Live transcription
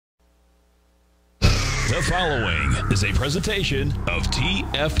The following is a presentation of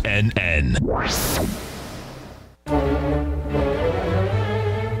TFNN.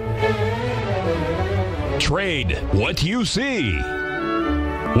 Trade what you see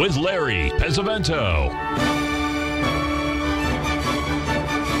with Larry Pesavento.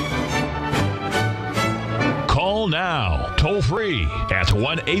 Call now, toll free at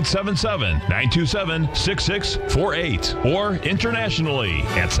 1-877-927-6648 or internationally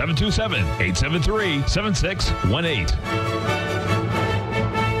at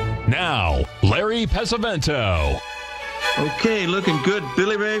 727-873-7618. Now, Larry Pesavento. Okay, looking good,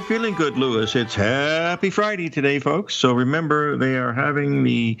 Billy Ray, feeling good, Lewis. It's Happy Friday today, folks. So remember, they are having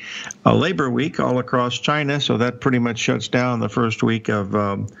the Labor Week all across China, so that pretty much shuts down the first week of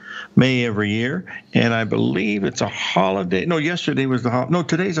May every year. And I believe it's a holiday. No, yesterday was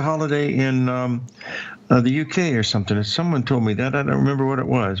today's a holiday in the UK or something. Someone told me that. I don't remember what it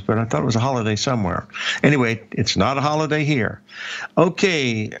was, but I thought it was a holiday somewhere. Anyway, it's not a holiday here.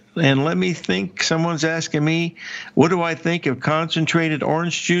 Okay, and let me think. Someone's asking me, what do I think of concentrated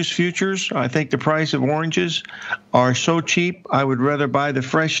orange juice futures? I think the price of oranges are so cheap, I would rather buy the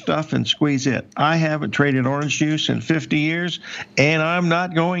fresh stuff and squeeze it. I haven't traded orange juice in 50 years, and I'm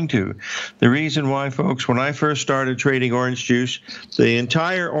not going to. The reason why, folks, when I first started trading orange juice, the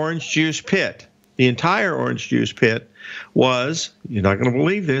entire orange juice pit was, you're not going to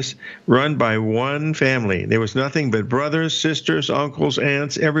believe this, run by one family. There was nothing but brothers, sisters, uncles,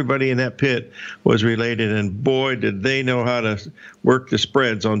 aunts. Everybody in that pit was related, and boy, did they know how to work the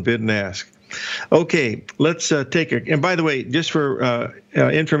spreads on bid and ask. Okay, let's take a, and by the way, just for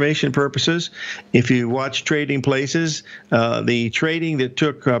information purposes, if you watch Trading Places, the trading that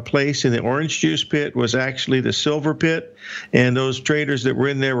took place in the orange juice pit was actually the silver pit, and those traders that were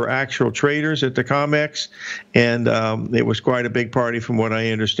in there were actual traders at the COMEX, and it was quite a big party from what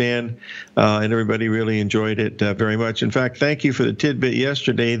I understand, and everybody really enjoyed it very much. In fact, thank you for the tidbit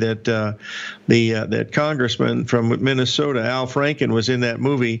yesterday that that congressman from Minnesota, Al Franken, was in that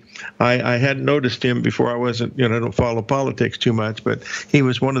movie. I hadn't noticed him before. I wasn't, I don't follow politics too much, but he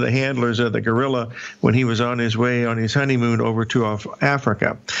was one of the handlers of the gorilla when he was on his way on his honeymoon over to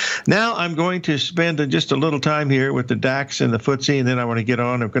Africa. Now I'm going to spend just a little time here with the DAX and the FTSE, and then I want to get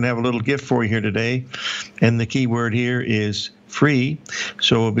on. I'm going to have a little gift for you here today, and the key word here is free.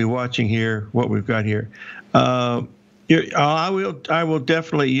 So we'll be watching here what we've got here. I will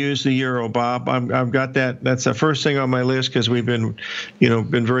definitely use the euro, Bob. I've got that. That's the first thing on my list because we've been,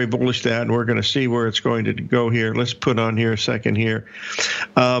 been very bullish that, and we're going to see where it's going to go here. Let's put on here a second here.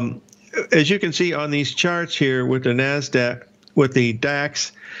 As you can see on these charts here with the NASDAQ, with the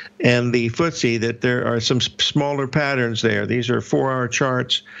DAX and the FTSE, that there are some smaller patterns there. These are 4-hour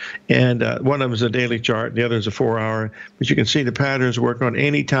charts, and one of them is a daily chart, the other is a 4-hour. But you can see the patterns work on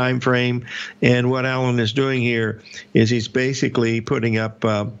any time frame, and what Alan is doing here is he's basically putting up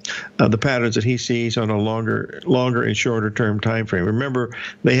the patterns that he sees on a longer and shorter term time frame. Remember,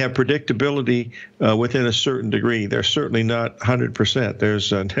 they have predictability within a certain degree. They're certainly not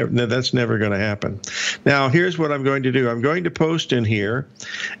 100%. That's never going to happen. Now, here's what I'm going to do. I'm going to post in here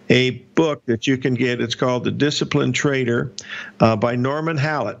a book that you can get. It's called The Disciplined Trader by Norman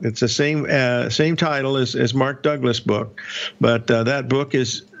Hallett. It's the same title as Mark Douglas' book, but that book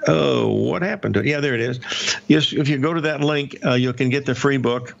is, what happened to it? Yeah, there it is. Yes, if you go to that link, you can get the free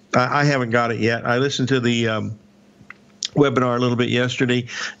book. I haven't got it yet. I listened to the webinar a little bit yesterday,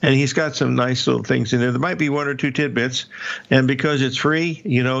 and he's got some nice little things in there. There might be one or two tidbits, and because it's free,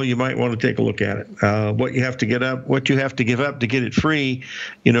 you might want to take a look at it. What you have to give up to get it free,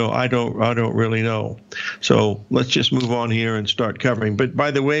 I don't really know. So let's just move on here and start covering. But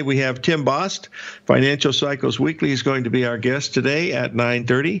by the way, we have Tim Bost, Financial Cycles Weekly, is going to be our guest today at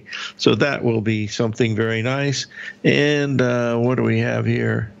 9:30. So that will be something very nice. And what do we have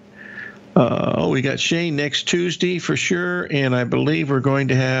here? We got Shane next Tuesday for sure, and I believe we're going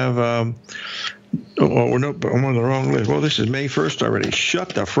to have. I'm on the wrong list. Well, this is May 1st already. Shut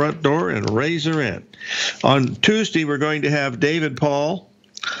the front door and raise the rent. On Tuesday, we're going to have David Paul,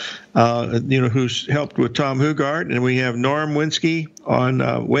 who's helped with Tom Hugard, and we have Norm Winsky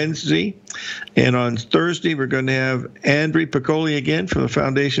on Wednesday. And on Thursday, we're going to have Andrew Piccoli again from the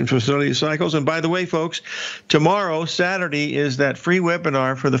Foundation for the Study of Cycles. And by the way, folks, tomorrow, Saturday, is that free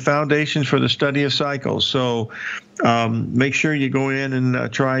webinar for the Foundation for the Study of Cycles. So make sure you go in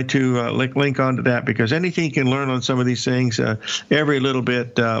and try to link onto that, because anything you can learn on some of these things, every little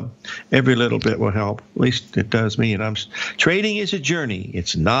bit will help. At least it does me. And trading is a journey.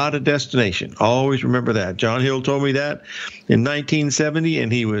 It's not a destination. Always remember that. John Hill told me that in 19 1970,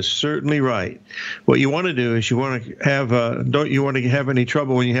 and he was certainly right. What you want to do is you want to have don't you want to have any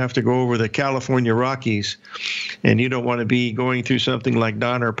trouble when you have to go over the California Rockies, and you don't want to be going through something like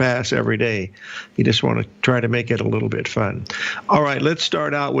Donner Pass every day. You just want to try to make it a little bit fun. All right, let's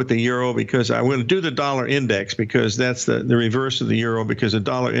start out with the euro, because I want to do the dollar index, because that's the reverse of the euro, because the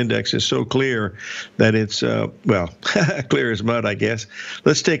dollar index is so clear that it's, well, clear as mud, I guess.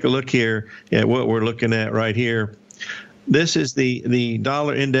 Let's take a look here at what we're looking at right here. This is the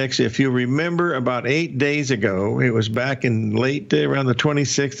dollar index. If you remember, about 8 days ago, it was back in late, around the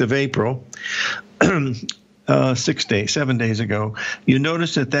 26th of April, 7 days ago, you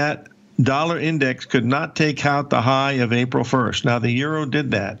notice that dollar index could not take out the high of April 1st. Now, the euro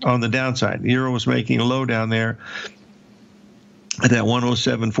did that on the downside. The euro was making a low down there at that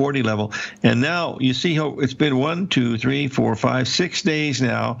 107.40 level. And now you see how it's been 1, 2, 3, 4, 5, 6 days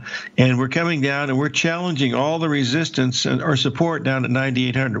now, and we're coming down and we're challenging all the resistance or support down at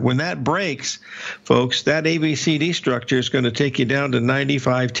 9,800. When that breaks, folks, that ABCD structure is going to take you down to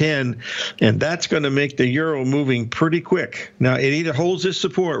 95.10, and that's going to make the euro moving pretty quick. Now, it either holds this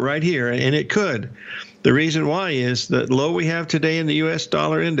support right here, and it could. The reason why is the low we have today in the U.S.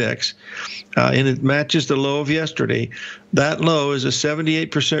 dollar index, and it matches the low of yesterday. That low is a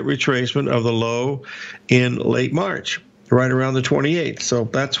 78% retracement of the low in late March, right around the 28th. So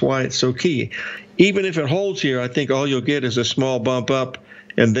that's why it's so key. Even if it holds here, I think all you'll get is a small bump up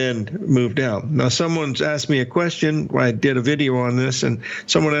and then move down. Now, someone's asked me a question. I did a video on this, and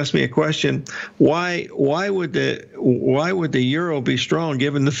someone asked me a question: why would the euro be strong,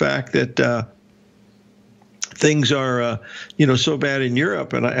 given the fact that things are, so bad in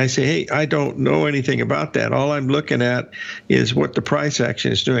Europe? And I say, hey, I don't know anything about that. All I'm looking at is what the price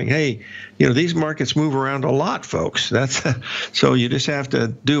action is doing. Hey, these markets move around a lot, folks. That's so you just have to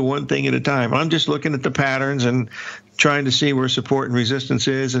do one thing at a time. I'm just looking at the patterns and trying to see where support and resistance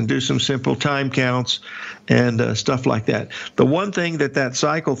is, and do some simple time counts and stuff like that. The one thing that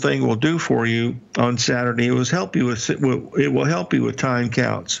cycle thing will do for you on Saturday is it will help you with time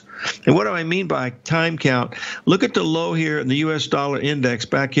counts. And what do I mean by time count? Look at the low here in the U.S. dollar index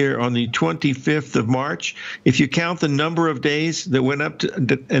back here on the 25th of March. If you count the number of days that went up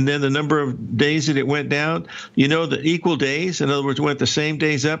and then the number of days that it went down, the equal days. In other words, it went the same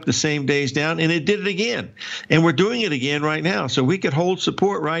days up, the same days down, and it did it again. And we're doing it again right now. So we could hold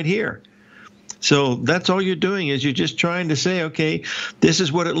support right here. So that's all you're doing, is you're just trying to say, okay, this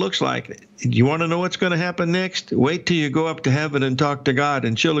is what it looks like. You want to know what's going to happen next? Wait till you go up to heaven and talk to God,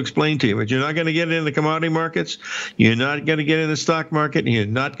 and she'll explain to you. But you're not going to get in the commodity markets. You're not going to get in the stock market. And you're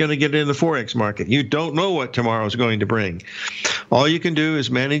not going to get in the Forex market. You don't know what tomorrow is going to bring. All you can do is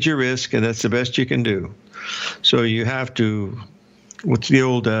manage your risk, and that's the best you can do. So you have to, what's the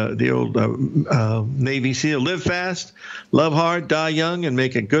old Navy SEAL? Live fast, love hard, die young, and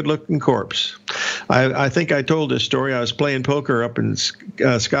make a good-looking corpse. I think I told this story. I was playing poker up in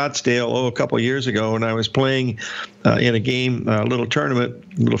Scottsdale a couple of years ago, and I was playing in a game, a little tournament,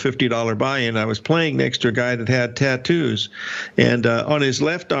 a little $50 buy-in. I was playing next to a guy that had tattoos, and on his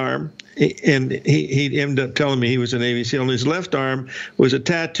left arm, and he ended up telling me he was a Navy SEAL. On his left arm was a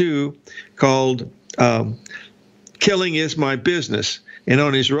tattoo called "Killing is my business," and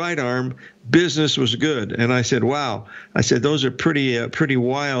on his right arm, "Business was good." And I said, wow. I said, those are pretty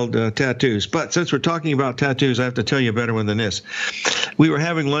wild tattoos. But since we're talking about tattoos, I have to tell you a better one than this. We were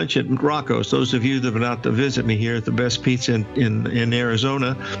having lunch at Rocco's. Those of you that have been out to visit me here at the best pizza in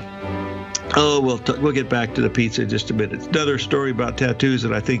Arizona. Oh, we'll get back to the pizza in just a bit. It's another story about tattoos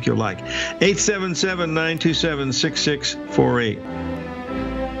that I think you'll like. 877-927-6648.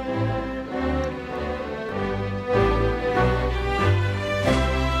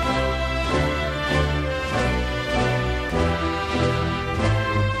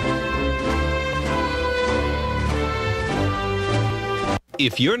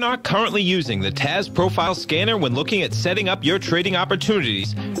 If you're not currently using the TAS Profile Scanner when looking at setting up your trading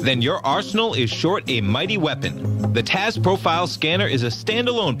opportunities, then your arsenal is short a mighty weapon. The TAS Profile Scanner is a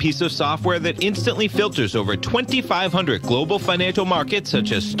standalone piece of software that instantly filters over 2,500 global financial markets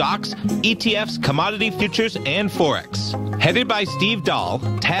such as stocks, ETFs, commodity futures, and Forex. Headed by Steve Dahl,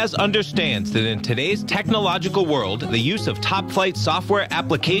 TAS understands that in today's technological world, the use of top-flight software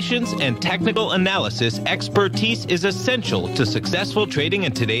applications and technical analysis expertise is essential to successful trading trading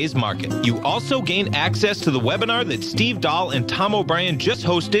in today's market. You also gain access to the webinar that Steve Dahl and Tom O'Brien just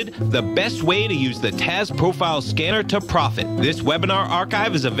hosted, The Best Way to Use the TAS Profile Scanner to Profit. This webinar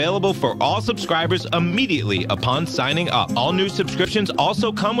archive is available for all subscribers immediately upon signing up. All new subscriptions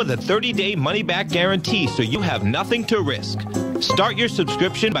also come with a 30-day money-back guarantee, so you have nothing to risk. Start your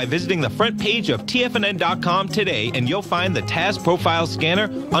subscription by visiting the front page of TFNN.com today, and you'll find the TAS Profile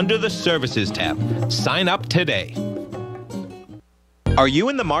Scanner under the Services tab. Sign up today. Are you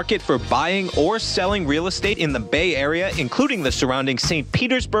in the market for buying or selling real estate in the Bay Area, including the surrounding St.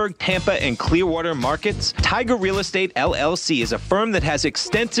 Petersburg, Tampa, and Clearwater markets? Tiger Real Estate LLC is a firm that has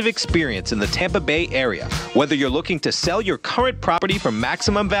extensive experience in the Tampa Bay area. Whether you're looking to sell your current property for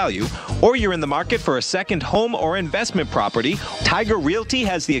maximum value, or you're in the market for a second home or investment property, Tiger Realty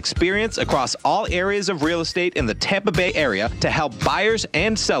has the experience across all areas of real estate in the Tampa Bay area to help buyers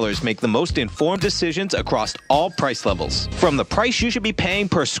and sellers make the most informed decisions across all price levels. From the price you should be paying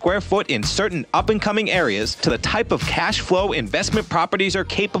per square foot in certain up-and-coming areas to the type of cash flow investment properties are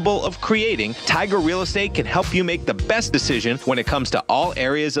capable of creating, Tiger Real Estate can help you make the best decision when it comes to all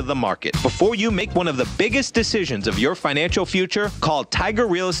areas of the market. Before you make one of the biggest decisions of your financial future, call Tiger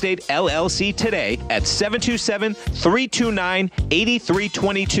Real Estate LLC today at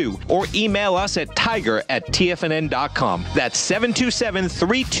 727-329-8322 or email us at tiger@tfnn.com. That's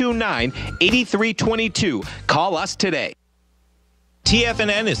 727-329-8322. Call us today.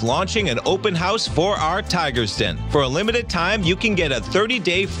 TFNN is launching an open house for our Tiger's Den. For a limited time, you can get a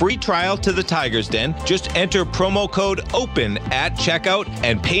 30-day free trial to the Tiger's Den. Just enter promo code OPEN at checkout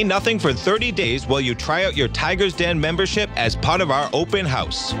and pay nothing for 30 days while you try out your Tiger's Den membership as part of our open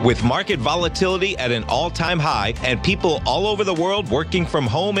house. With market volatility at an all-time high and people all over the world working from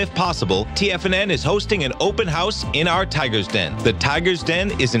home if possible, TFNN is hosting an open house in our Tiger's Den. The Tiger's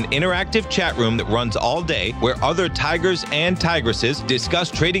Den is an interactive chat room that runs all day where other tigers and tigresses discuss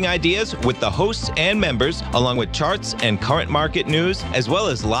trading ideas with the hosts and members, along with charts and current market news, as well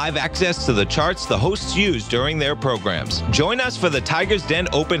as live access to the charts the hosts use during their programs. Join us for the Tiger's Den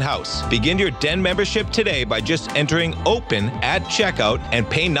Open House. Begin your Den membership today by just entering OPEN at checkout and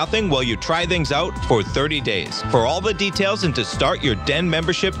pay nothing while you try things out for 30 days. For all the details and to start your Den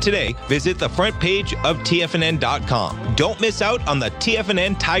membership today, visit the front page of TFNN.com. Don't miss out on the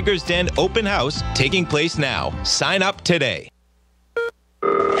TFNN Tiger's Den Open House taking place now. Sign up today.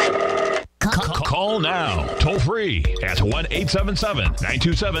 Call now, toll free at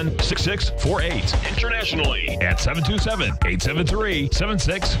 1-877-927-6648. Internationally at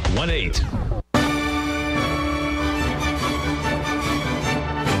 727-873-7618.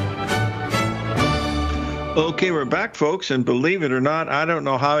 Okay, we're back, folks, and believe it or not, I don't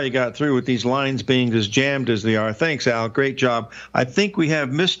know how he got through with these lines being as jammed as they are. Thanks, Al. Great job. I think we have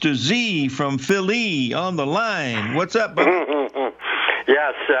Mr. Z from Philly on the line. What's up, buddy?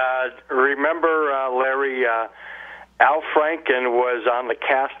 Yes, remember, Larry, Al Franken was on the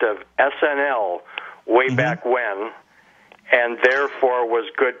cast of SNL way back when, and therefore was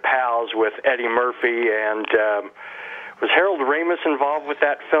good pals with Eddie Murphy. And was Harold Ramis involved with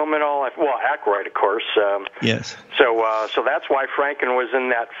that film at all? Well, Aykroyd, of course. Yes. So that's why Franken was in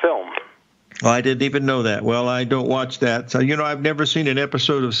that film. Well, I didn't even know that. Well, I don't watch that. So, I've never seen an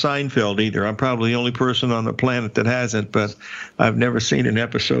episode of Seinfeld either. I'm probably the only person on the planet that hasn't, but I've never seen an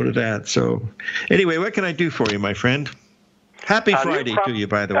episode of that. So anyway, what can I do for you, my friend? Happy Friday to you,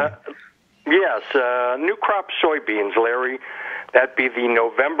 by the way. Yes, new crop soybeans, Larry. That'd be the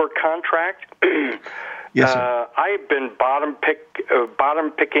November contract. Yes, sir. I've been bottom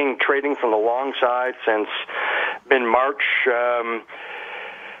picking, trading from the long side since mid-March.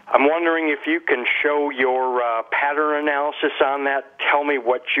 I'm wondering if you can show your pattern analysis on that. Tell me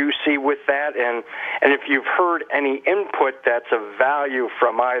what you see with that, and if you've heard any input that's of value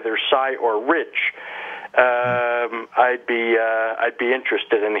from either Cy or Rich. I'd be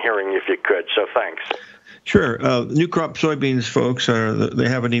interested in hearing if you could. So thanks. Sure. New crop soybeans, folks, they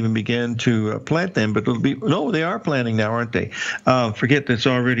haven't even begun to plant them, but they are planting now, aren't they? Forget that's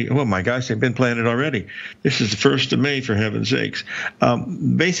already, oh my gosh, they've been planted already. This is the 1st of May, for heaven's sakes.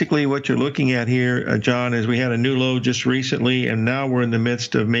 Basically, what you're looking at here, John, is we had a new low just recently, and now we're in the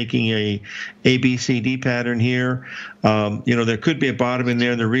midst of making a ABCD pattern here. There could be a bottom in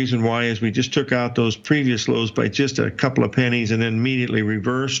there, and the reason why is we just took out those previous lows by just a couple of pennies and then immediately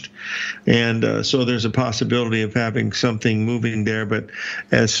reversed. And so there's a possibility of having something moving there. But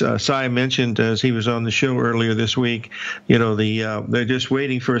as Cy mentioned, as he was on the show earlier this week, they're just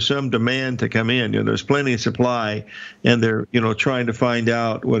waiting for some demand to come in. There's plenty of supply, and they're trying to find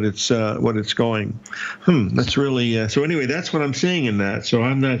out what it's going. That's really so. Anyway, that's what I'm seeing in that. So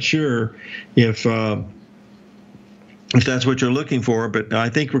I'm not sure if if that's what you're looking for. But I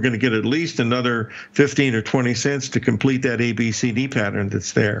think we're going to get at least another 15 or 20 cents to complete that ABCD pattern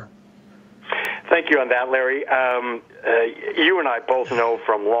that's there. Thank you on that, Larry. You and I both know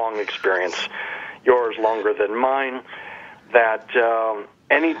from long experience, yours longer than mine, that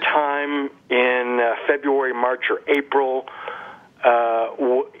any time in February, March, or April,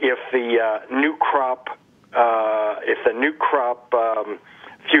 if the new crop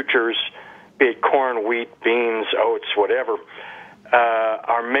futures, be it corn, wheat, beans, oats, whatever,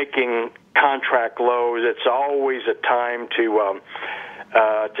 are making contract lows, it's always a time to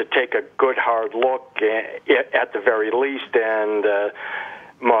take a good hard look at the very least, and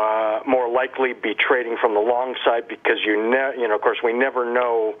more likely be trading from the long side, because of course, we never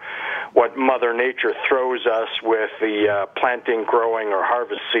know what Mother Nature throws us with the planting, growing, or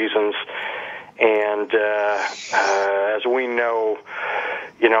harvest seasons. And as we know,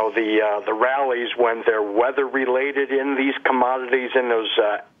 the rallies, when they're weather related in these commodities, in those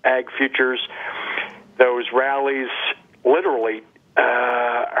ag futures, those rallies literally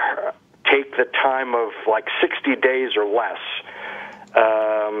take the time of like 60 days or less.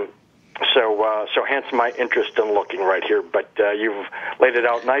 So hence my interest in looking right here. But you've laid it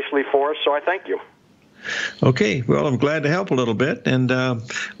out nicely for us, so I thank you. Okay, well, I'm glad to help a little bit. And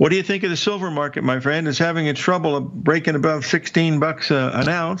what do you think of the silver market, my friend? It's having its trouble of breaking above $16 an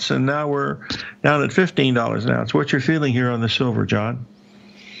ounce, and now we're down at $15 an ounce. What's your feeling here on the silver, John?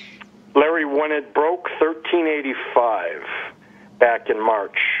 Larry, when it broke 1385 back in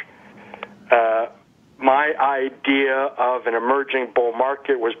March, my idea of an emerging bull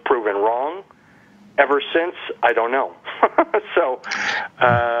market was proven wrong. Ever since, I don't know. So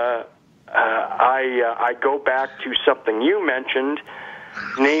I go back to something you mentioned,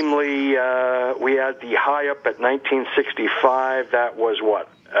 namely we had the high up at 1965. That was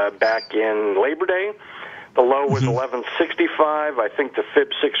back in Labor Day. The low was 1165. I think the Fib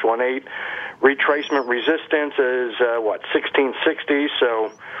 618 retracement resistance is 1660.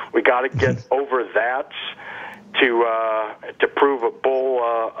 So we got to get over that to prove a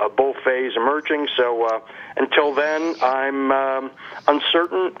bull phase emerging. So until then, I'm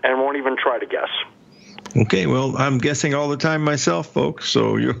uncertain and won't even try to guess. Okay, well, I'm guessing all the time myself, folks.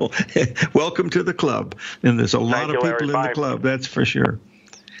 So you're welcome to the club, and there's a lot of people in the club. That's for sure.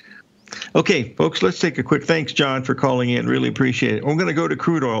 Okay, folks, let's take a quick thanks, John, for calling in. Really appreciate it. We're going to go to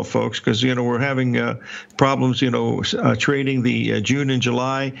crude oil, folks, because, we're having problems, trading the June and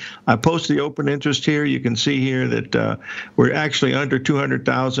July. I posted the open interest here. You can see here that we're actually under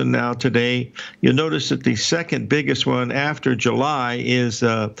 200,000 now today. You'll notice that the second biggest one after July is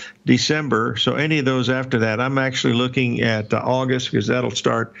December. So any of those after that, I'm actually looking at August, because that'll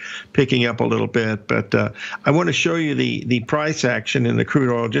start picking up a little bit. But I want to show you the price action in the crude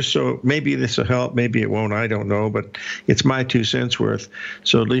oil, just so maybe this will help, maybe it won't, I don't know, but it's my 2 cents worth,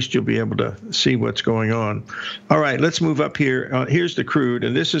 so at least you'll be able to see what's going on. All right, let's move up here. Here's the crude,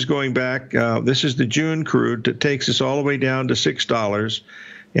 and this is going back, this is the June crude that takes us all the way down to $6.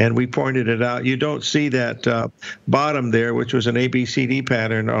 And we pointed it out. You don't see that bottom there, which was an ABCD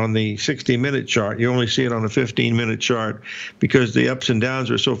pattern on the 60-minute chart. You only see it on a 15-minute chart, because the ups and downs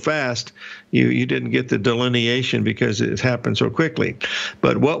are so fast, you didn't get the delineation because it happened so quickly.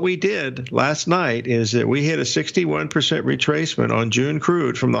 But what we did last night is that we hit a 61% retracement on June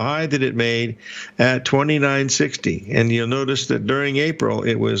crude from the high that it made at 29.60. And you'll notice that during April,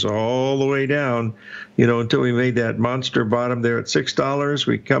 it was all the way down, until we made that monster bottom there at $6.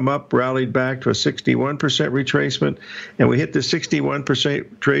 We come up, rallied back to a 61% retracement, and we hit the 61%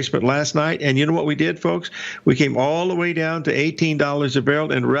 retracement last night. And you know what we did, folks? We came all the way down to $18 a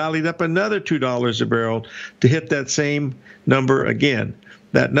barrel and rallied up another $2 a barrel to hit that same number again.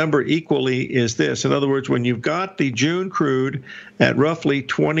 That number equally is this. In other words, when you've got the June crude at roughly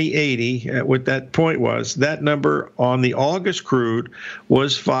 20.80, what that point was, that number on the August crude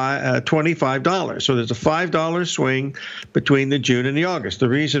was $25. So there's a $5 swing between the June and the August. The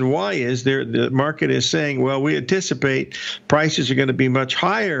reason why is the market is saying, well, we anticipate prices are going to be much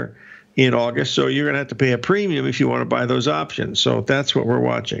higher in August, so you're going to have to pay a premium if you want to buy those options. So that's what we're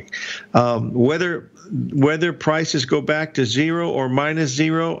watching. Whether prices go back to zero or minus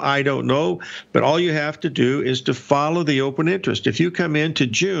zero, I don't know. But all you have to do is to follow the open interest. If you come into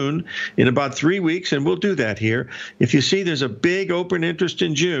June in about 3 weeks, and we'll do that here, if you see there's a big open interest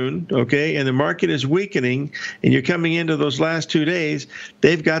in June, okay, and the market is weakening, and you're coming into those last 2 days,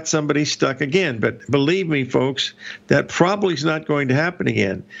 they've got somebody stuck again. But believe me, folks, that probably is not going to happen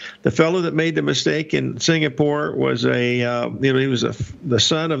again. The fellow that made the mistake in Singapore was he was the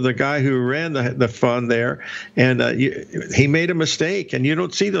son of the guy who ran the fund there, and he made a mistake. And you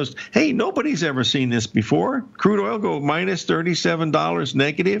don't see those. Hey, nobody's ever seen this before. Crude oil go minus $37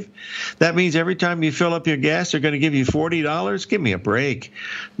 negative. That means every time you fill up your gas, they're going to give you $40. Give me a break.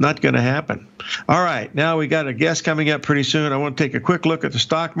 Not going to happen. All right, now we got a guest coming up pretty soon. I want to take a quick look at the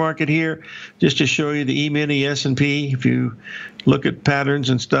stock market here, just to show you the E-mini S&P. If you look at patterns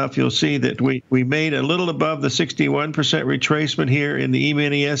and stuff, you'll see that we made a little above the 61% retracement here in the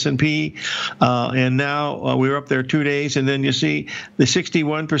E-mini S&P, and now we're up there 2 days, and then you see the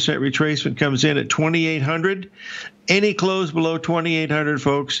 61% retracement comes in at 2,800. Any close below 2,800,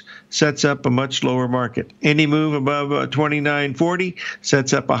 folks, sets up a much lower market. Any move above 2,940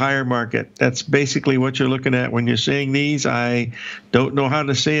 sets up a higher market. That's basically what you're looking at when you're seeing these. I don't know how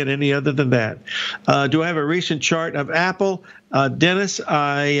to say it any other than that. Do I have a recent chart of Apple? Dennis, you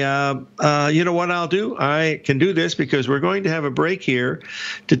know what I'll do? I can do this because we're going to have a break here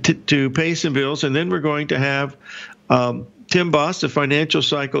to pay some bills, and then we're going to have Tim Boss of Financial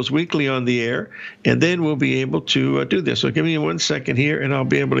Cycles Weekly on the air, and then we'll be able to do this. So give me 1 second here, and I'll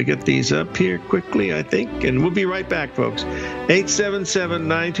be able to get these up here quickly, I think. And we'll be right back, folks.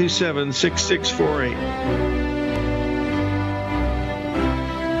 877-927-6648.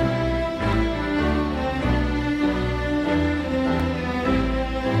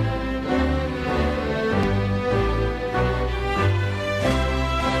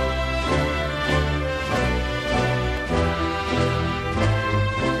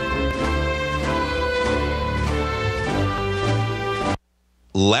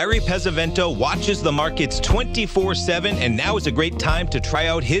 Larry Pesavento watches the markets 24/7, and now is a great time to try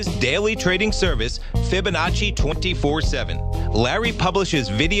out his daily trading service, Fibonacci 24/7. Larry publishes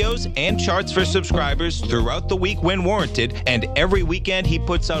videos and charts for subscribers throughout the week when warranted, and every weekend he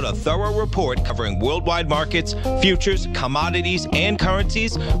puts out a thorough report covering worldwide markets, futures, commodities, and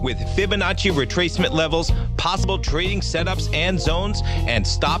currencies with Fibonacci retracement levels, possible trading setups and zones, and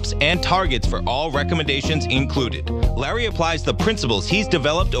stops and targets for all recommendations included. Larry applies the principles he's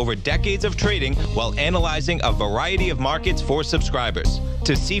developed over decades of trading while analyzing a variety of markets for subscribers.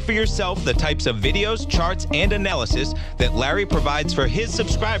 To see for yourself the types of videos, charts, and analysis that Larry provides for his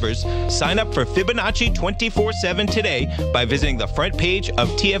subscribers, sign up for Fibonacci 24/7 today by visiting the front page of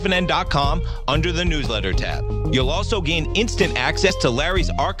TFNN.com under the newsletter tab. You'll also gain instant access to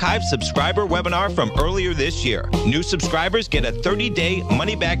Larry's archived subscriber webinar from earlier this year. New subscribers get a 30-day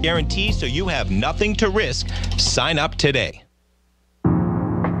money-back guarantee, so you have nothing to risk. Sign up today.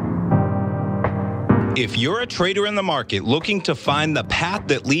 If you're a trader in the market looking to find the path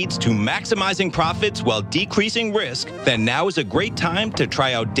that leads to maximizing profits while decreasing risk, then now is a great time to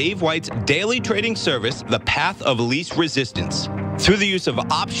try out Dave White's daily trading service, The Path of Least Resistance. Through the use of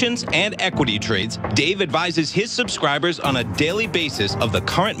options and equity trades, Dave advises his subscribers on a daily basis of the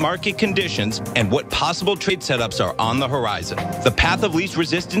current market conditions and what possible trade setups are on the horizon. The Path of Least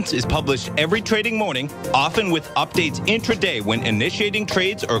Resistance is published every trading morning, often with updates intraday when initiating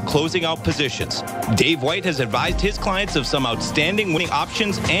trades or closing out positions. Dave White has advised his clients of some outstanding winning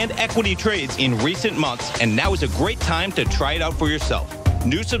options and equity trades in recent months, and now is a great time to try it out for yourself.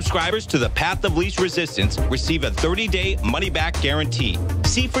 New subscribers to the Path of Least Resistance receive a 30-day money-back guarantee.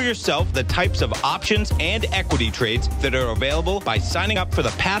 See for yourself the types of options and equity trades that are available by signing up for the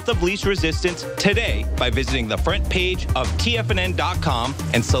Path of Least Resistance today by visiting the front page of TFNN.com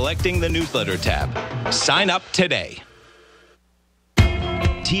and selecting the newsletter tab. Sign up today.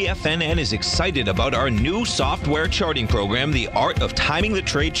 TFNN is excited about our new software charting program, The Art of Timing the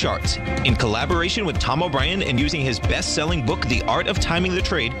Trade Charts. In collaboration with Tom O'Brien and using his best-selling book, The Art of Timing the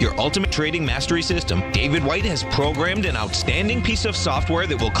Trade, Your Ultimate Trading Mastery System, David White has programmed an outstanding piece of software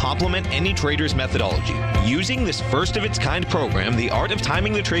that will complement any trader's methodology. Using this first-of-its-kind program, The Art of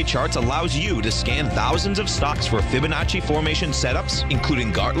Timing the Trade Charts allows you to scan thousands of stocks for Fibonacci formation setups,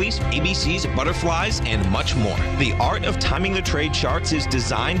 including Gartley's, ABC's, butterflies, and much more. The Art of Timing the Trade Charts is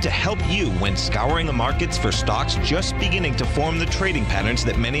designed to help you when scouring the markets for stocks just beginning to form the trading patterns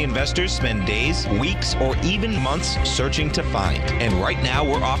that many investors spend days, weeks, or even months searching to find. And right now,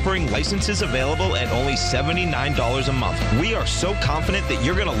 we're offering licenses available at only $79 a month. We are so confident that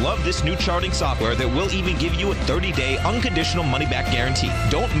you're going to love this new charting software that will even give you a 30-day unconditional money-back guarantee.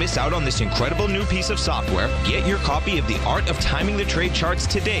 Don't miss out on this incredible new piece of software. Get your copy of The Art of Timing the Trade Charts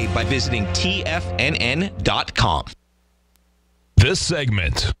today by visiting TFNN.com. This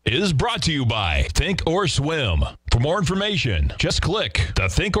segment is brought to you by Think or Swim. For more information, just click the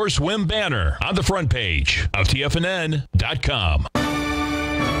Think or Swim banner on the front page of TFNN.com.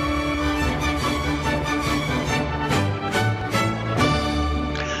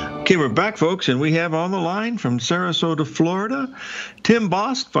 Okay, we're back, folks, and we have on the line from Sarasota, Florida, Tim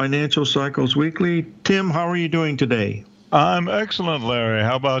Bost, Financial Cycles Weekly. Tim, how are you doing today? I'm excellent, Larry.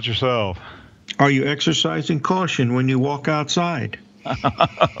 How about yourself? Are you exercising caution when you walk outside?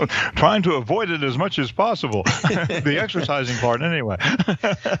 Trying to avoid it as much as possible. The exercising part, anyway.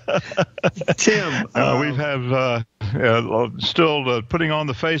 Tim, we have still putting on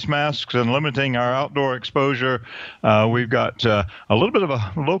the face masks and limiting our outdoor exposure. We've got a little bit of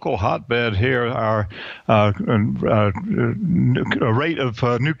a local hotbed here. Our rate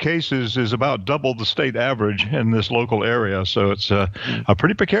of new cases is about double the state average in this local area, so it's a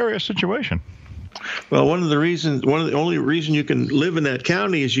pretty precarious situation. Well, one of the only reason you can live in that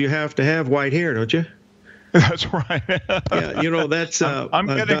county is you have to have white hair, don't you? That's right. Yeah, that's. I'm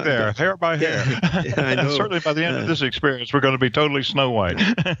getting there, hair by hair. Yeah, I know. Certainly, by the end of this experience, we're going to be totally Snow White.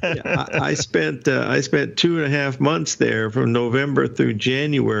 I spent 2.5 months there from November through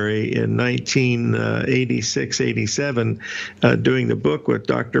January in 1986, 87, doing the book with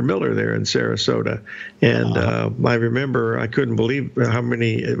Dr. Miller there in Sarasota, and I remember I couldn't believe how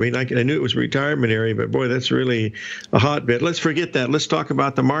many. I mean, I knew it was a retirement area, but boy, that's really a hotbed. Let's forget that. Let's talk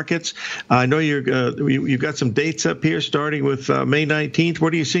about the markets. I know you've got some dates up here starting with May 19th.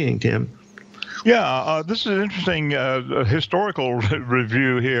 What are you seeing, Tim? Yeah, this is an interesting historical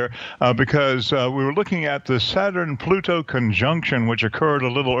review here because we were looking at the Saturn-Pluto conjunction, which occurred a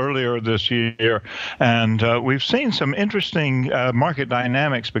little earlier this year, and we've seen some interesting market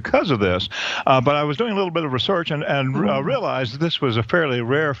dynamics because of this. But I was doing a little bit of research and realized this was a fairly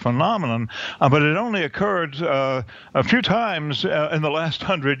rare phenomenon, but it only occurred a few times in the last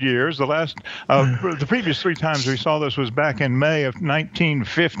 100 years. The previous 3 times we saw this was back in May of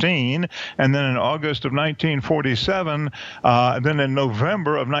 1915, and then in August of 1947, then in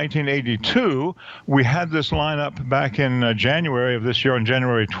November of 1982, we had this lineup back in January of this year, on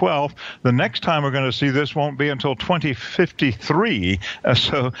January 12th. The next time we're going to see this won't be until 2053.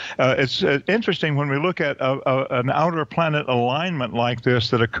 So it's interesting when we look at an outer planet alignment like this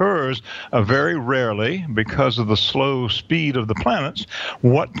that occurs very rarely because of the slow speed of the planets.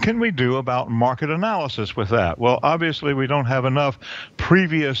 What can we do about market analysis with that? Well, obviously, we don't have enough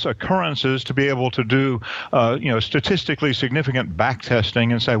previous occurrences to be able to do, statistically significant back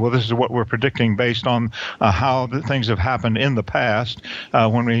testing and say, well, this is what we're predicting based on how things have happened in the past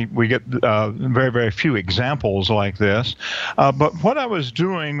when we get very, very few examples like this. But what I was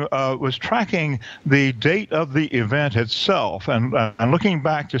doing was tracking the date of the event itself and looking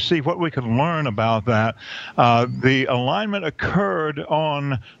back to see what we could learn about that. The alignment occurred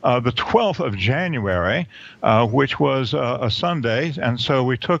on the 12th of January, which was a Sunday, and so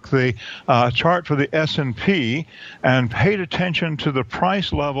we took the chart for the S&P and paid attention to the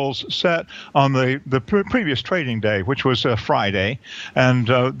price levels set on the previous trading day, which was Friday, and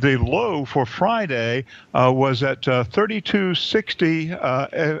the low for Friday was at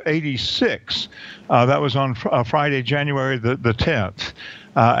 3260.86. That was on Friday, January the 10th.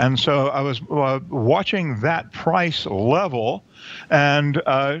 And so I was watching that price level, and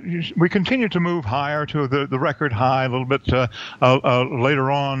we continued to move higher to the record high a little bit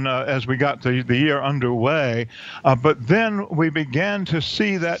later on as we got the year underway. But then we began to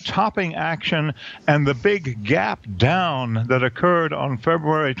see that topping action and the big gap down that occurred on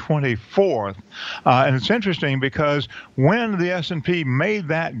February 24th. And it's interesting because when the S&P made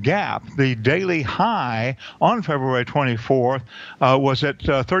that gap, the daily high on February 24th was at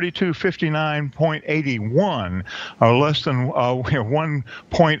 3259.81, or less than 1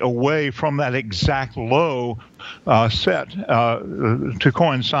 point away from that exact low set to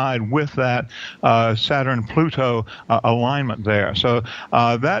coincide with that Saturn-Pluto alignment there. So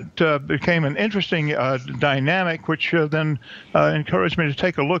that became an interesting dynamic, which then encouraged me to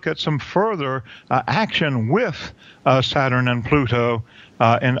take a look at some further action with Saturn and Pluto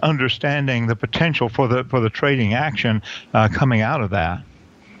and understanding the potential for the trading action coming out of that.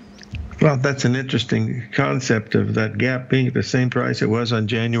 Well, that's an interesting concept of that gap being at the same price it was on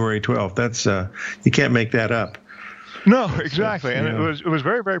January 12th. That's you can't make that up. No, exactly, and it was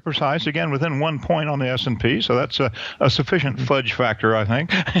very, very precise. Again, within 1 point on the S&P, so that's a sufficient fudge factor, I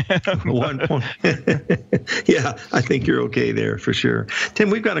think. 1 point. Yeah, I think you're okay there for sure.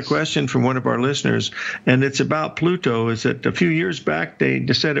 Tim, we've got a question from one of our listeners, and it's about Pluto. Is that a few years back they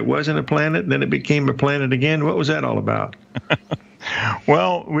just said it wasn't a planet, and then it became a planet again? What was that all about?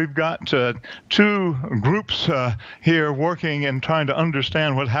 Well, we've got two groups here working and trying to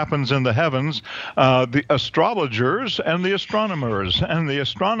understand what happens in the heavens, the astrologers and the astronomers. And the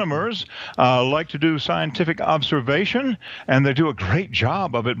astronomers like to do scientific observation, and they do a great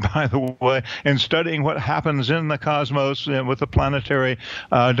job of it, by the way, in studying what happens in the cosmos with the planetary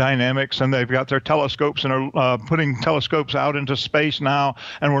dynamics. And they've got their telescopes and are putting telescopes out into space now,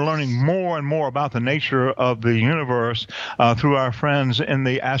 and we're learning more and more about the nature of the universe through our friends in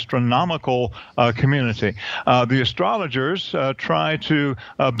the astronomical community. The astrologers try to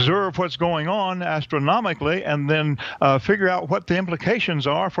observe what's going on astronomically and then figure out what the implications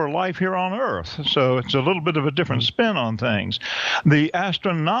are for life here on Earth. So it's a little bit of a different spin on things. The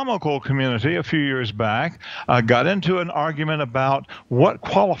astronomical community a few years back got into an argument about what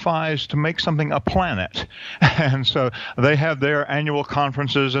qualifies to make something a planet. And so they had their annual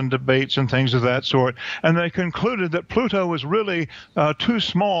conferences and debates and things of that sort, and they concluded that Pluto was really too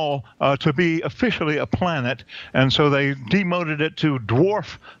small to be officially a planet, and so they demoted it to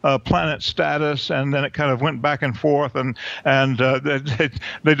dwarf planet status, and then it kind of went back and forth, and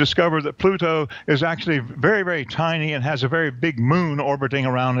they discovered that Pluto is actually very, very tiny and has a very big moon orbiting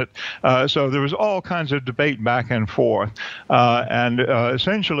around it. So there was all kinds of debate back and forth, and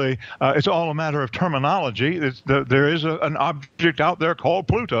essentially it's all a matter of terminology. There is an object out there called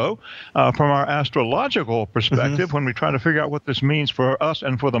Pluto. From our astrological perspective, when we try to figure out what this means for us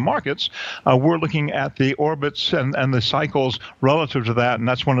and for the markets, we're looking at the orbits and the cycles relative to that, and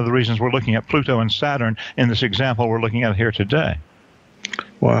that's one of the reasons we're looking at Pluto and Saturn in this example we're looking at here today.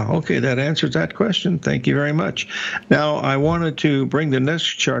 Wow. Okay, that answers that question. Thank you very much. Now, I wanted to bring the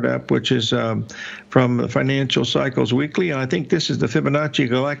next chart up, which is from the Financial Cycles Weekly. I think this is the Fibonacci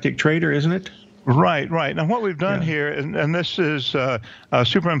Galactic Trader, isn't it? Right. Now, what we've done here, and this is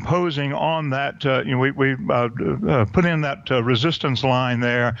superimposing on that, we put in that resistance line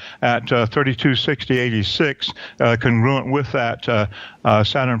there at 3260.86, congruent with that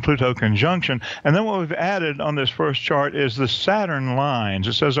Saturn-Pluto conjunction. And then what we've added on this first chart is the Saturn lines.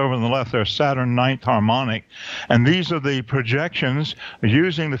 It says over on the left there, Saturn ninth harmonic. And these are the projections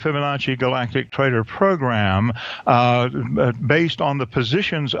using the Fibonacci Galactic Trader program based on the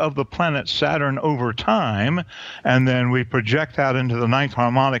positions of the planet Saturn over time, and then we project that into the ninth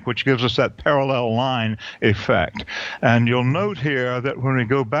harmonic, which gives us that parallel line effect. And you'll note here that when we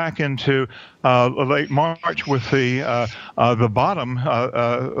go back into late March with the bottom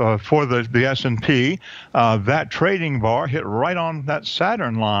for the S&P, that trading bar hit right on that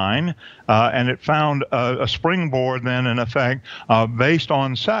Saturn line, and it found a springboard then, in effect, based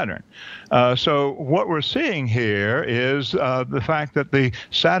on Saturn. So what we're seeing here is the fact that the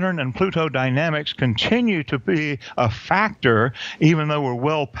Saturn and Pluto dynamics continue to be a factor, even though we're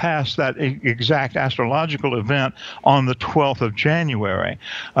well past that exact astrological event on the 12th of January.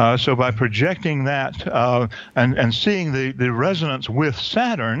 So by projecting that and seeing the resonance with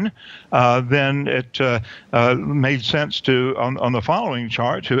Saturn, then it made sense to, on the following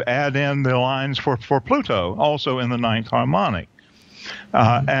chart, to add in the lines for Pluto, also in the ninth harmonic.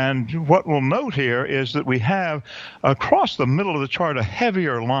 And what we'll note here is that we have across the middle of the chart a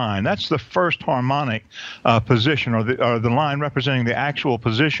heavier line. That's the first harmonic position, or the line representing the actual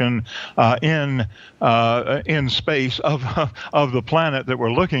position in space of the planet that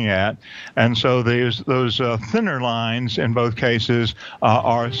we're looking at. And so those thinner lines in both cases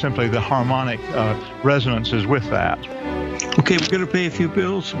are simply the harmonic resonances with that. Okay, we're going to pay a few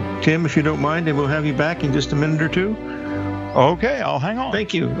bills, Tim, if you don't mind, and we'll have you back in just a minute or two. Okay, I'll hang on.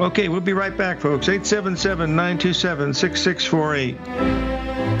 Thank you. Okay, we'll be right back, folks. 877-927-6648.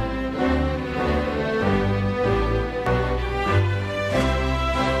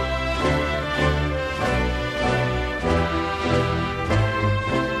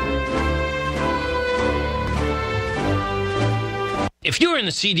 If you're in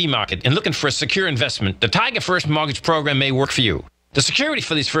the CD market and looking for a secure investment, the Tiger First Mortgage Program may work for you. The security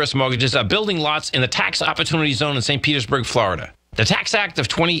for these first mortgages are building lots in the Tax Opportunity Zone in St. Petersburg, Florida. The Tax Act of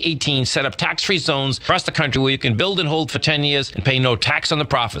 2018 set up tax-free zones across the country where you can build and hold for 10 years and pay no tax on the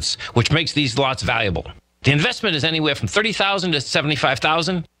profits, which makes these lots valuable. The investment is anywhere from $30,000 to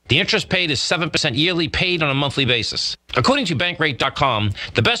 $75,000. The interest paid is 7% yearly, paid on a monthly basis. According to Bankrate.com,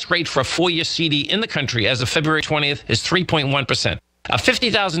 the best rate for a 4-year CD in the country as of February 20th is 3.1%. A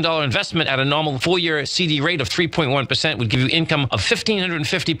 $50,000 investment at a normal 4-year CD rate of 3.1% would give you income of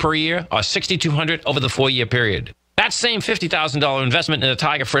 $1,550 per year or $6,200 over the 4-year period. That same $50,000 investment in the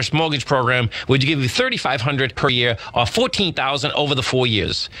Tiger First Mortgage Program would give you $3,500 per year or $14,000 over the 4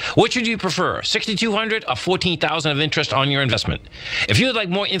 years. Which would you prefer, $6,200 or $14,000 of interest on your investment? If you would like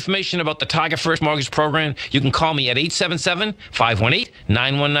more information about the Tiger First Mortgage Program, you can call me at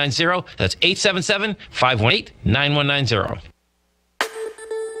 877-518-9190. That's 877-518-9190.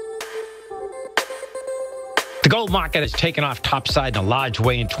 The gold market has taken off topside in a large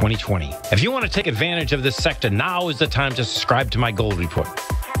way in 2020. If you want to take advantage of this sector, now is the time to subscribe to my gold report.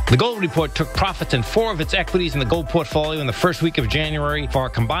 The gold report took profits in 4 of its equities in the gold portfolio in the first week of January for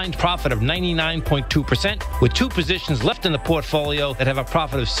a combined profit of 99.2%, with 2 positions left in the portfolio that have a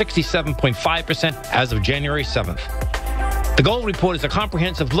profit of 67.5% as of January 7th. The Gold Report is a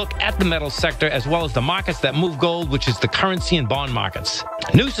comprehensive look at the metals sector as well as the markets that move gold, which is the currency and bond markets.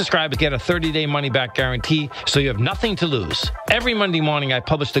 New subscribers get a 30-day money-back guarantee, so you have nothing to lose. Every Monday morning, I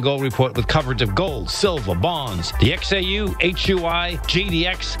publish the Gold Report with coverage of gold, silver, bonds, the XAU, HUI,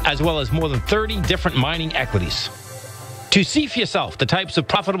 GDX, as well as more than 30 different mining equities. To see for yourself the types of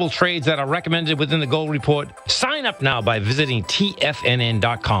profitable trades that are recommended within the Gold Report, sign up now by visiting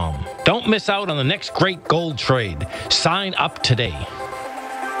TFNN.com. Don't miss out on the next great gold trade. Sign up today.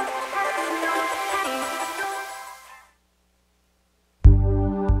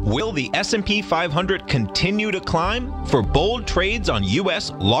 Will the S&P 500 continue to climb? For bold trades on U.S.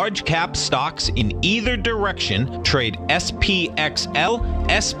 large-cap stocks in either direction, trade SPXL,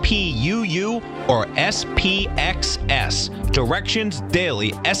 SPUU, or SPXS. Directions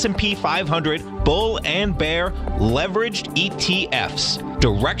Daily S&P 500 Bull and Bear Leveraged ETFs.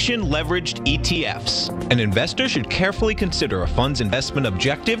 Direction Leveraged ETFs. An investor should carefully consider a fund's investment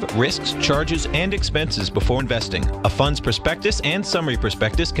objective, risks, charges, and expenses before investing. A fund's prospectus and summary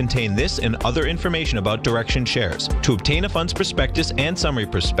prospectus contain this and other information about Direction shares. To obtain a fund's prospectus and summary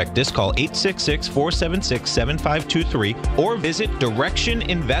prospectus, call 866-476-7523 or visit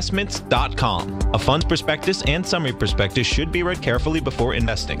directioninvestments.com. A fund's prospectus and summary prospectus should be read carefully before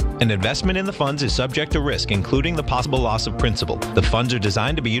investing. An investment in the funds is subject to risk, including the possible loss of principal. The funds are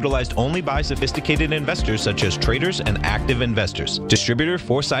designed to be utilized only by sophisticated investors such as traders and active investors. Distributor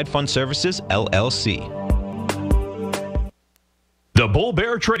Foreside Fund Services, LLC. The Bull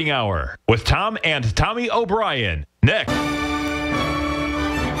Bear Trading Hour with Tom and Tommy O'Brien. Next.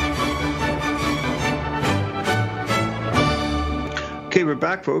 Okay, we're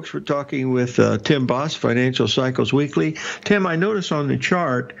back, folks. We're talking with Tim Boss, Financial Cycles Weekly. Tim, I noticed on the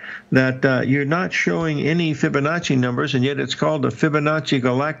chart that you're not showing any Fibonacci numbers, and yet it's called the Fibonacci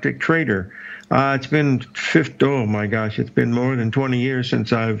Galactic Trader. It's been it's been more than 20 years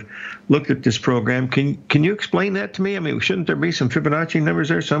since I've looked at this program. Can you explain that to me? I mean, shouldn't there be some Fibonacci numbers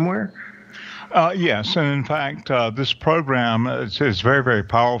there somewhere? Yes, and in fact, this program is very, very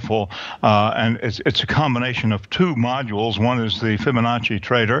powerful, and it's a combination of 2 modules. One is the Fibonacci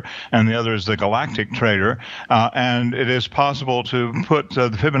Trader, and the other is the Galactic Trader, and it is possible to put the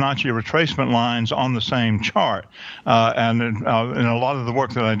Fibonacci retracement lines on the same chart, and in a lot of the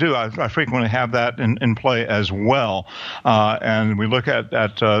work that I do, I frequently have that in play as well, and we look at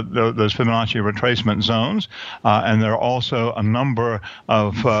those Fibonacci retracement zones, and there are also a number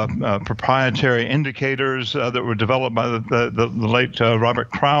of proprietary indicators that were developed by the late Robert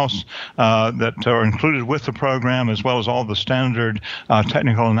Krauss that are included with the program, as well as all the standard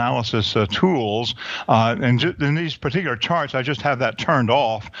technical analysis tools. And in these particular charts, I just have that turned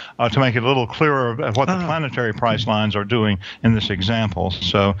off to make it a little clearer of what the planetary price lines are doing in this example.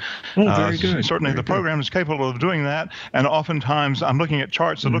 So very good. Certainly the program is capable of doing that, and oftentimes I'm looking at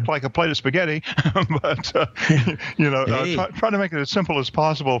charts that look like a plate of spaghetti, but try to make it as simple as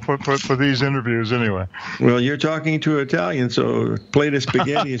possible for these interviews anyway. Well, you're talking to Italian, so plate of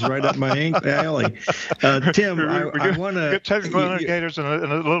spaghetti is right up my alley. Tim, I want to get technical indicators and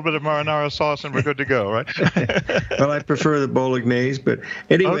a little bit of marinara sauce, and we're good to go, right? Well, I prefer the bolognese, but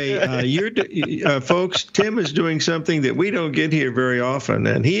anyway, okay. Folks, Tim is doing something that we don't get here very often,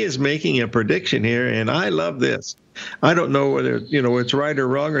 and he is making a prediction here, and I love this. I don't know whether it's right or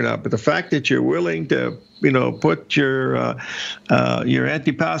wrong or not, but the fact that you're willing to put your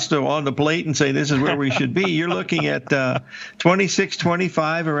antipasto on the plate and say this is where we should be. You're looking at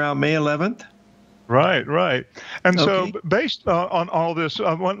 26.25 around May 11th. Right. And okay. So based on all this,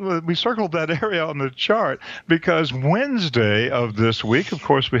 we circled that area on the chart because Wednesday of this week, of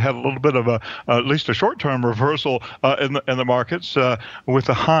course, we had a little bit of at least a short-term reversal in the markets with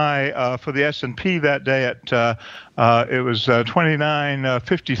a high for the S&P that day at It was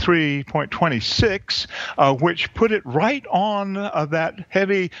 2953.26, which put it right on that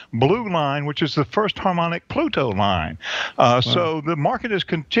heavy blue line, which is the first harmonic Pluto line. So the market is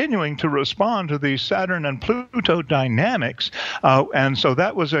continuing to respond to these Saturn and Pluto dynamics, and so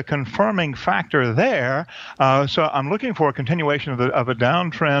that was a confirming factor there. So I'm looking for a continuation of a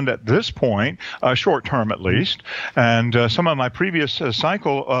downtrend at this point, short term at least. And some of my previous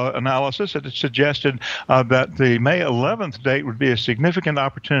cycle analysis had suggested that the May 11th date would be a significant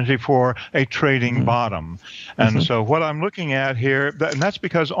opportunity for a trading bottom. And so what I'm looking at here, and that's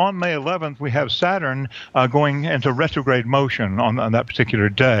because on May 11th we have Saturn going into retrograde motion on that particular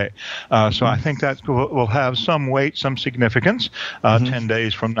day. So I think that will have some weight, some significance 10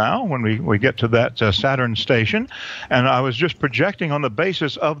 days from now when we get to that Saturn station. And I was just projecting on the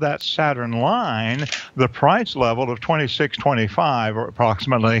basis of that Saturn line, the price level of 26.25 or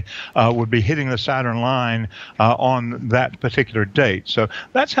approximately would be hitting the Saturn line on that particular date. So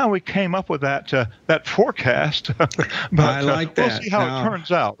that's how we came up with that forecast. But I like that. We'll see how it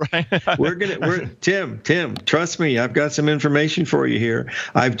turns out, right? Tim, trust me, I've got some information for you here.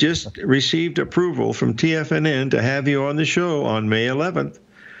 I've just received approval from TFNN to have you on the show on May 11th.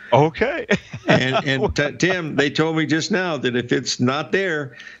 Okay. and Tim, they told me just now that if it's not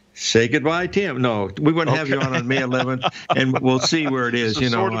there, say goodbye, Tim. No, we wouldn't have you on May 11th, and we'll see where it is. The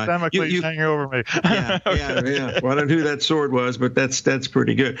sword of Damocles hanging over me. Yeah. Well, I don't know who that sword was, but that's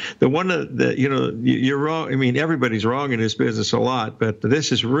pretty good. The one that you're wrong. I mean, everybody's wrong in this business a lot, but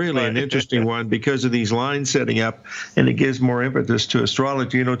this is really an interesting one because of these lines setting up, and it gives more impetus to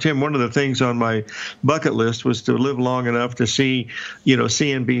astrology. You know, Tim, one of the things on my bucket list was to live long enough to see,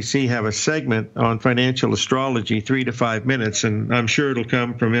 CNBC have a segment on financial astrology, 3 to 5 minutes, and I'm sure it'll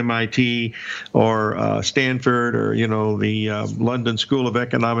come from MIT or Stanford or the London School of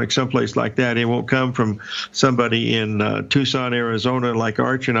Economics, someplace like that. It won't come from somebody in Tucson, Arizona, like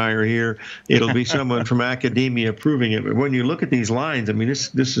Arch and I are here. It'll be someone from academia proving it. But when you look at these lines, I mean,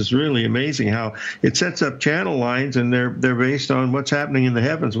 this is really amazing how it sets up channel lines, and they're based on what's happening in the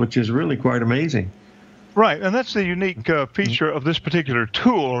heavens, which is really quite amazing. Right, and that's the unique feature of this particular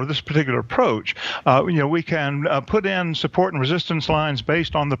tool or this particular approach. We can put in support and resistance lines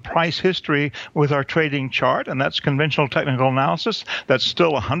based on the price history with our trading chart, and that's conventional technical analysis. That's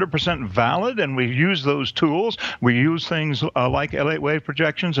still 100% valid, and we use those tools. We use things like L8 wave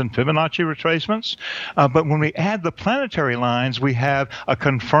projections and Fibonacci retracements. But when we add the planetary lines, we have a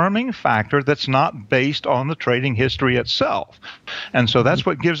confirming factor that's not based on the trading history itself. And so that's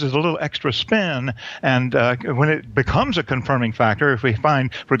what gives it a little extra spin. And when it becomes a confirming factor, if we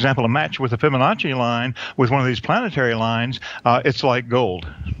find, for example, a match with a Fibonacci line with one of these planetary lines, it's like gold.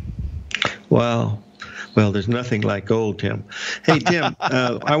 Wow. Well, there's nothing like gold, Tim. Hey, Tim,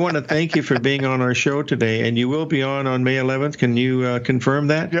 I want to thank you for being on our show today, and you will be on May 11th. Can you confirm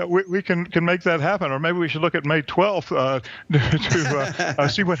that? Yeah, we can make that happen, or maybe we should look at May 12th to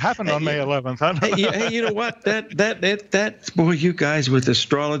see what happened on May 11th. Hey, you know what? That boy, you guys with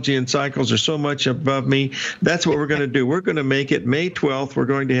astrology and cycles are so much above me. That's what we're going to do. We're going to make it May 12th. We're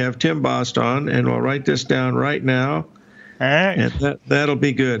going to have Tim Bost on, and we'll write this down right now. All right. And that'll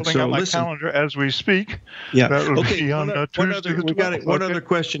be good. So my calendar as we speak. Yeah. Okay. One other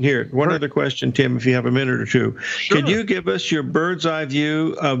question here. Other question, Tim, if you have a minute or two. Sure. Could you give us your bird's eye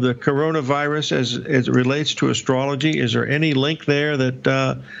view of the coronavirus as it relates to astrology? Is there any link there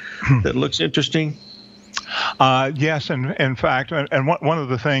that looks interesting? Yes, and in fact, and one of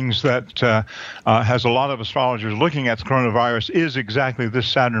the things that has a lot of astrologers looking at the coronavirus is exactly this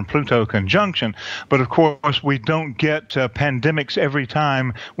Saturn-Pluto conjunction. But of course, we don't get pandemics every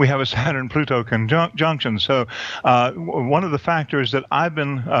time we have a Saturn-Pluto conjunction. So one of the factors that I've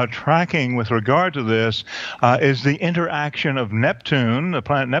been tracking with regard to this is the interaction of Neptune, the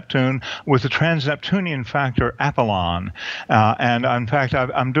planet Neptune, with the trans-Neptunian factor Apollon. And in fact,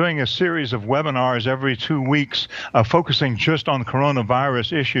 I'm doing a series of webinars every 2 weeks focusing just on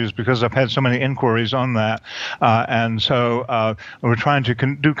coronavirus issues because I've had so many inquiries on that. And so we're trying to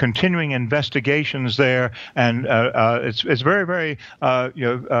do continuing investigations there. And it's very, very, shall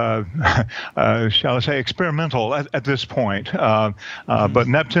I say, experimental at this point. But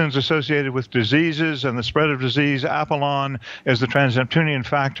Neptune's associated with diseases and the spread of disease. Apollon is the trans-Neptunian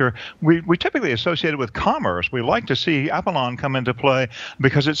factor. We typically associate it with commerce. We like to see Apollon come into play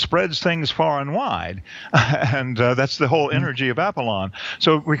because it spreads things far and wide. And that's the whole energy of Apollon.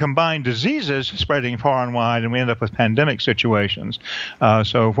 So we combine diseases spreading far and wide, and we end up with pandemic situations.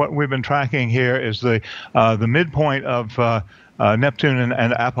 So what we've been tracking here is the midpoint of Neptune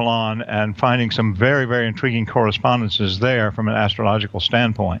and Apollon and finding some very, very intriguing correspondences there from an astrological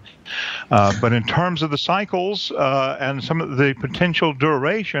standpoint. But in terms of the cycles and some of the potential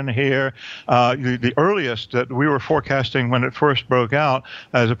duration here, the earliest that we were forecasting when it first broke out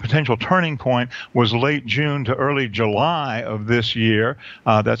as a potential turning point was late June to early July of this year.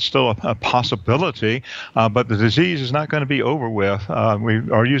 That's still a possibility, but the disease is not going to be over with. We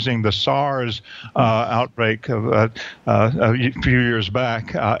are using the SARS outbreak of a few years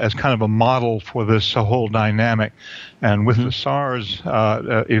back as kind of a model for this whole dynamic. And with the SARS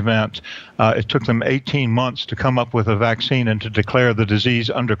event, it took them 18 months to come up with a vaccine and to declare the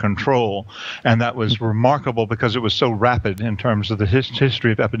disease under control. And that was remarkable because it was so rapid in terms of the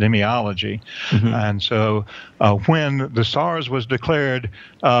history of epidemiology. And so when the SARS was declared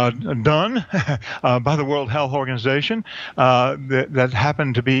done by the World Health Organization, that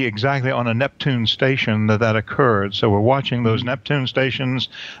happened to be exactly on a Neptune station that occurred. So we're watching those Neptune stations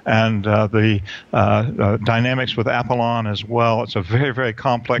and the dynamics with Apollon as well. It's a very, very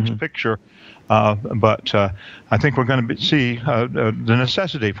complex picture. But I think we're going to see the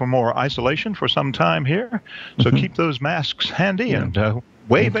necessity for more isolation for some time here. So keep those masks handy and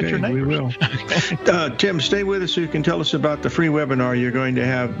wave at your neighbors. We will. Tim, stay with us so you can tell us about the free webinar you're going to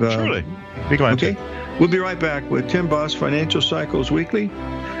have. Surely. Be glad to. We'll be right back with Tim Boss, Financial Cycles Weekly,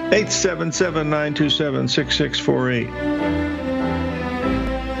 877-927-6648.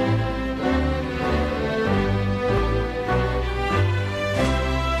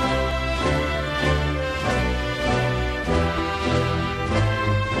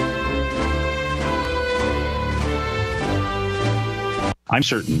 I'm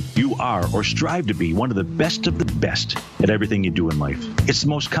certain you are or strive to be one of the best at everything you do in life. It's the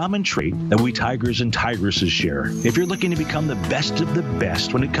most common trait that we tigers and tigresses share. If you're looking to become the best of the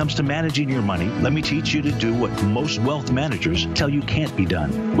best when it comes to managing your money, let me teach you to do what most wealth managers tell you can't be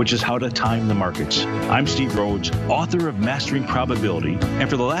done, which is how to time the markets. I'm Steve Rhodes, author of Mastering Probability, and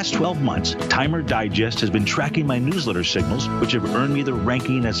for the last 12 months, Timer Digest has been tracking my newsletter signals, which have earned me the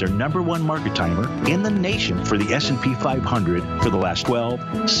ranking as their #1 market timer in the nation for the S&P 500 for the last 12,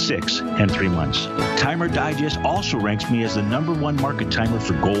 6, and 3 months. Timer Digest also ranks me as the #1 market timer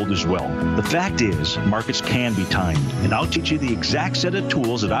for gold as well. The fact is, markets can be timed, and I'll teach you the exact set of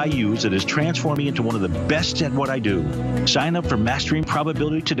tools that I use that has transformed me into one of the best at what I do. Sign up for Mastering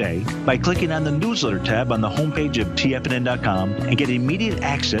Probability today by clicking on the newsletter tab on the homepage of TFNN.com and get immediate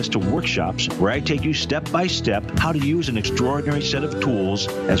access to workshops where I take you step by step how to use an extraordinary set of tools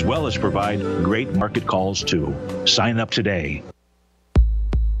as well as provide great market calls too. Sign up today.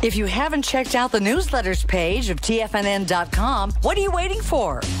 If you haven't checked out the newsletters page of TFNN.com, what are you waiting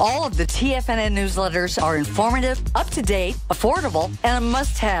for? All of the TFNN newsletters are informative, up-to-date, affordable, and a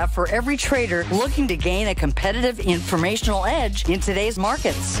must-have for every trader looking to gain a competitive informational edge in today's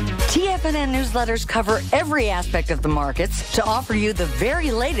markets. TFNN newsletters cover every aspect of the markets to offer you the very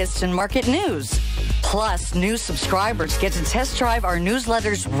latest in market news. Plus, new subscribers get to test drive our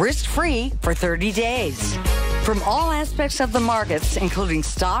newsletters risk-free for 30 days. From all aspects of the markets, including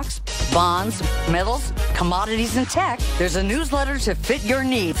stocks, bonds, metals, commodities, and tech, there's a newsletter to fit your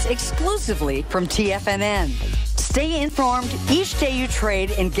needs exclusively from TFNN. Stay informed each day you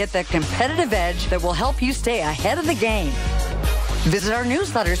trade and get that competitive edge that will help you stay ahead of the game. Visit our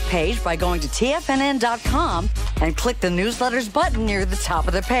newsletters page by going to TFNN.com and click the newsletters button near the top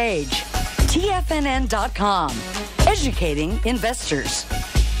of the page. TFNN.com, educating investors.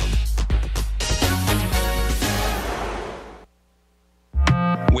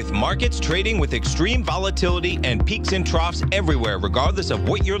 With markets trading with extreme volatility and peaks and troughs everywhere, regardless of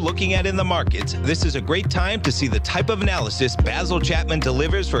what you're looking at in the markets, this is a great time to see the type of analysis Basil Chapman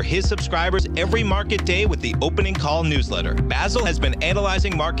delivers for his subscribers every market day with the Opening Call newsletter. Basil has been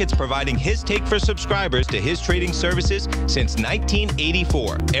analyzing markets, providing his take for subscribers to his trading services since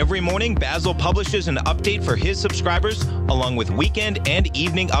 1984. Every morning, Basil publishes an update for his subscribers, along with weekend and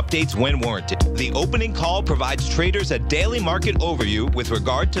evening updates when warranted. The Opening Call provides traders a daily market overview with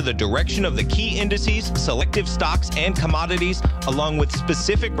regard to the direction of the key indices, selective stocks, and commodities, along with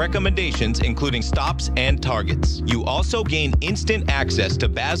specific recommendations, including stops and targets. You also gain instant access to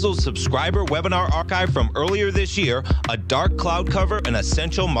Basil's subscriber webinar archive from earlier this year, a dark cloud cover, and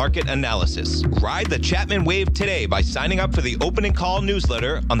essential market analysis. Ride the Chapman wave today by signing up for the Opening Call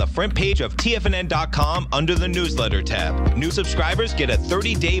newsletter on the front page of TFNN.com under the newsletter tab. New subscribers get a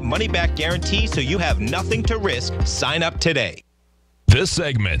 30-day money-back guarantee, so you have nothing to risk. Sign up today. This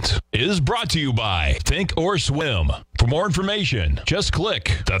segment is brought to you by Think or Swim. For more information, just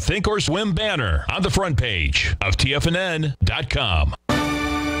click the Think or Swim banner on the front page of TFNN.com.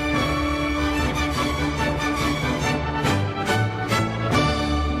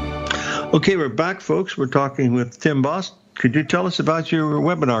 Okay, we're back, folks. We're talking with Tim Boss. Could you tell us about your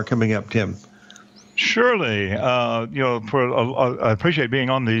webinar coming up, Tim? Surely. I appreciate being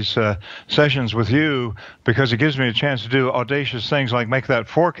on these sessions with you because it gives me a chance to do audacious things like make that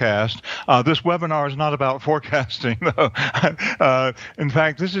forecast. This webinar is not about forecasting, though. In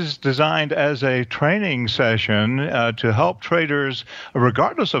fact, this is designed as a training session to help traders,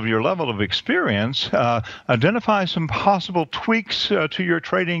 regardless of your level of experience, identify some possible tweaks to your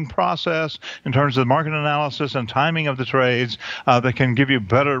trading process in terms of market analysis and timing of the trades that can give you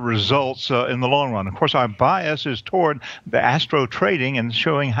better results in the long run. Of course, our bias is toward the astro trading and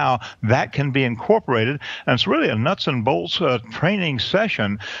showing how that can be incorporated. And it's really a nuts and bolts training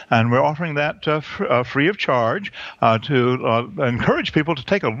session. And we're offering that free of charge to encourage people to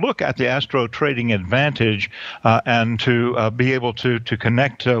take a look at the astro trading advantage and to be able to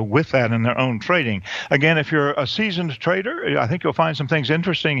connect with that in their own trading. Again, if you're a seasoned trader, I think you'll find some things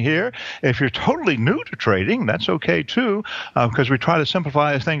interesting here. If you're totally new to trading, that's okay too, because we try to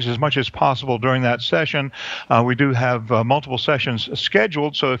simplify things as much as possible during that session. We do have multiple sessions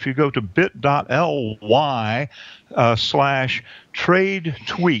scheduled, so if you go to bit.ly/trade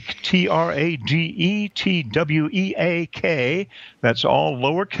tweak, TRADETWEAK, that's all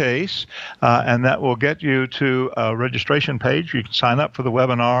lowercase, and that will get you to a registration page. You can sign up for the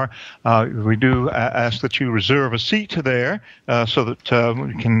webinar. We do ask that you reserve a seat there so that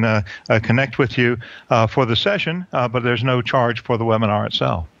we can connect with you for the session, but there's no charge for the webinar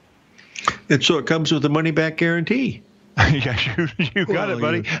itself. And so it comes with a money-back guarantee. Yes, you got it,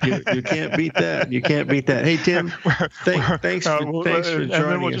 buddy. You can't beat that. You can't beat that. Hey, Tim, thanks for joining us. And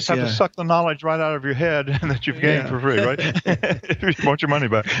then we'll just have to suck the knowledge right out of your head that you've gained for free, right? If you want your money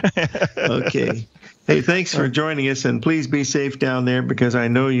back. Okay. Hey, thanks for joining us, and please be safe down there because I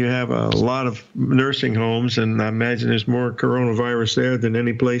know you have a lot of nursing homes, and I imagine there's more coronavirus there than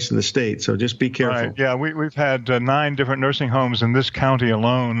any place in the state, so just be careful. Right. Yeah, we've had 9 different nursing homes in this county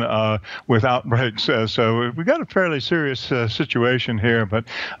alone with outbreaks, so we've got a fairly serious situation here, but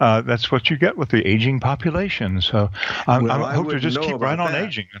that's what you get with the aging population. So I hope to just keep right on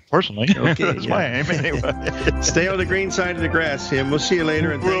aging, personally. Okay, that's my aim anyway. Stay on the green side of the grass, Tim. We'll see you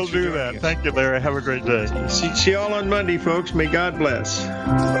later. And we'll do that. Thank you, Larry. Have a great day. See you all on Monday, folks. May God bless.